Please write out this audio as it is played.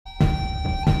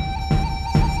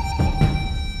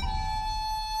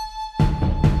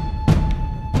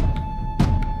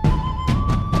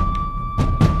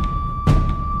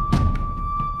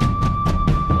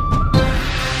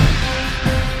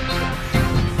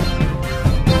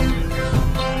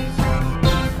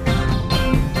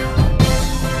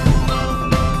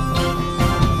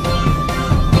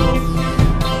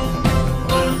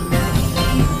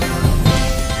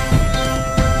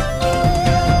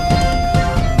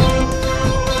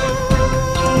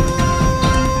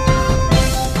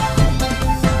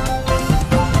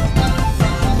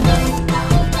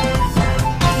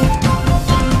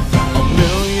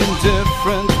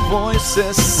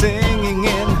voices singing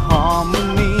in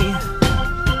harmony,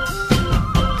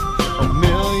 a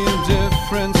million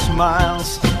different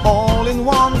smiles, all in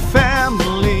one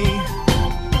family.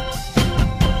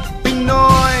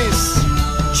 Pinoys,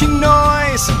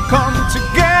 Chinoys, come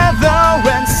together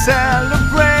and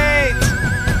celebrate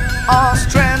our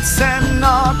strengths and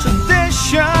our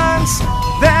traditions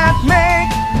that make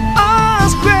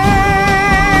us great.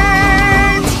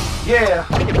 Yeah.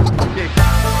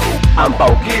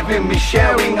 Ampaw giving me,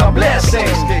 sharing our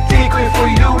blessings. Takeaway for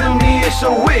you and me is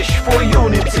a wish for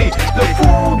unity. The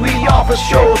food we offer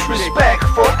shows respect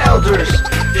for elders.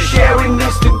 Sharing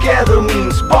this together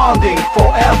means bonding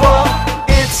forever.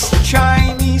 It's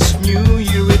Chinese New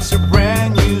Year, it's a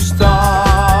brand new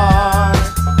start.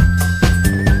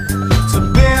 To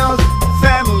build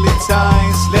family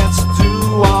ties, let's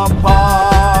do our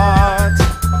part.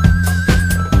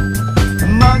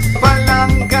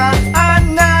 Magpalangga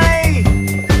anay,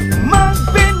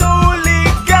 magpinuli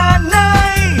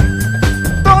ganay,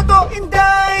 todo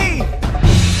inday,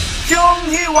 yung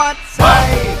hiwatsay.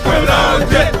 Bacolod,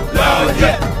 loud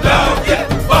yet, loud yet,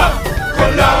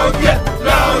 Bacolod, loud yet,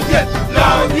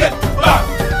 loud yet,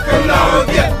 Bacolod,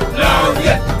 loud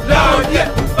yet, loud yet,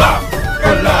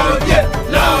 Bacolod, loud yet,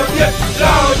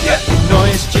 loud yet.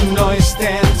 Pinoys, Chinoys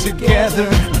stand together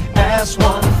as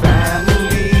one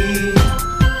family.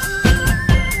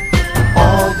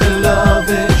 All the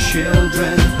loving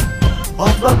children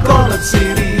of Bacolod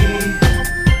City.